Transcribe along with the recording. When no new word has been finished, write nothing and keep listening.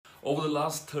Over the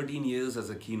last 13 years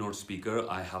as a keynote speaker,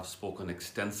 I have spoken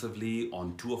extensively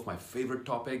on two of my favorite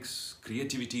topics,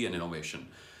 creativity and innovation.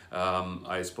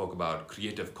 I spoke about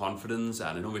creative confidence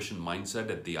and innovation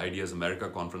mindset at the Ideas America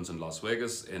conference in Las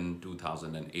Vegas in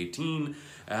 2018.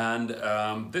 And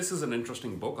this is an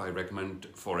interesting book I recommend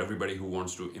for everybody who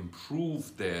wants to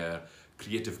improve their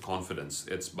creative confidence.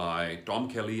 It's by Tom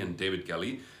Kelly and David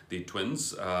Kelly, the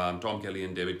twins, Tom Kelly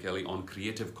and David Kelly, on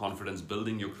creative confidence,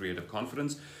 building your creative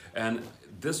confidence. And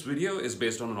this video is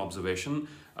based on an observation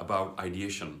about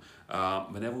ideation.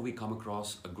 Whenever we come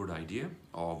across a good idea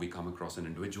or we come across an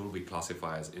individual we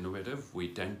classify as innovative, we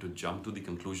tend to jump to the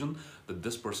conclusion that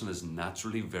this person is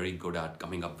naturally very good at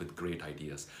coming up with great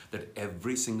ideas. That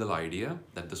every single idea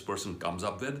that this person comes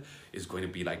up with is going to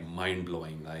be like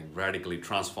mind-blowing, like radically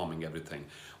transforming everything.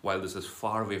 While this is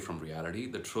far away from reality,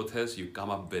 the truth is you come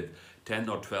up with 10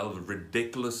 or 12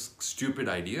 ridiculous, stupid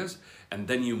ideas, and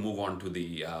then you move on to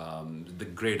the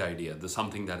great idea, the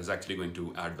something that is actually going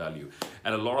to add value.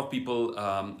 And a lot of people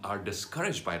are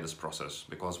discouraged by this process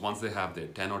because once they have their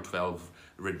 10 or 12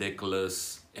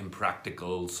 ridiculous,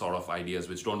 impractical sort of ideas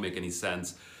which don't make any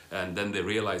sense, and then they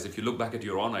realize, if you look back at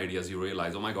your own ideas, you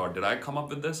realize, oh my God, did I come up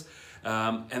with this?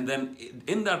 And then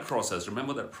in that process,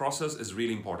 remember that process is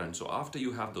really important. So after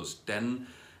you have those 10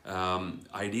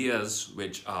 ideas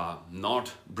which are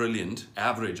not brilliant,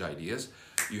 average ideas,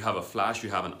 you have a flash, you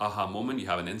have an aha moment, you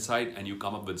have an insight, and you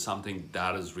come up with something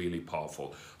that is really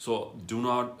powerful. So do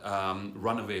not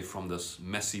run away from this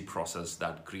messy process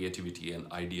that creativity and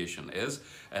ideation is,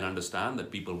 and understand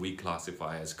that people we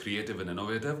classify as creative and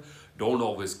innovative don't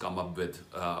always come up with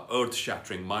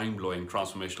earth-shattering, mind-blowing,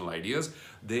 transformational ideas.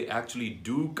 They actually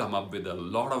do come up with a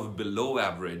lot of below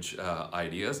average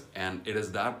ideas, and it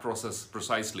is that process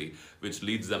precisely which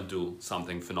leads them to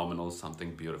something phenomenal,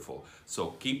 something beautiful. So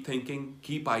keep thinking,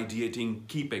 keep ideating,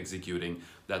 keep executing.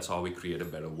 That's how we create a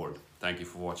better world. Thank you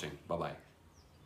for watching. Bye-bye.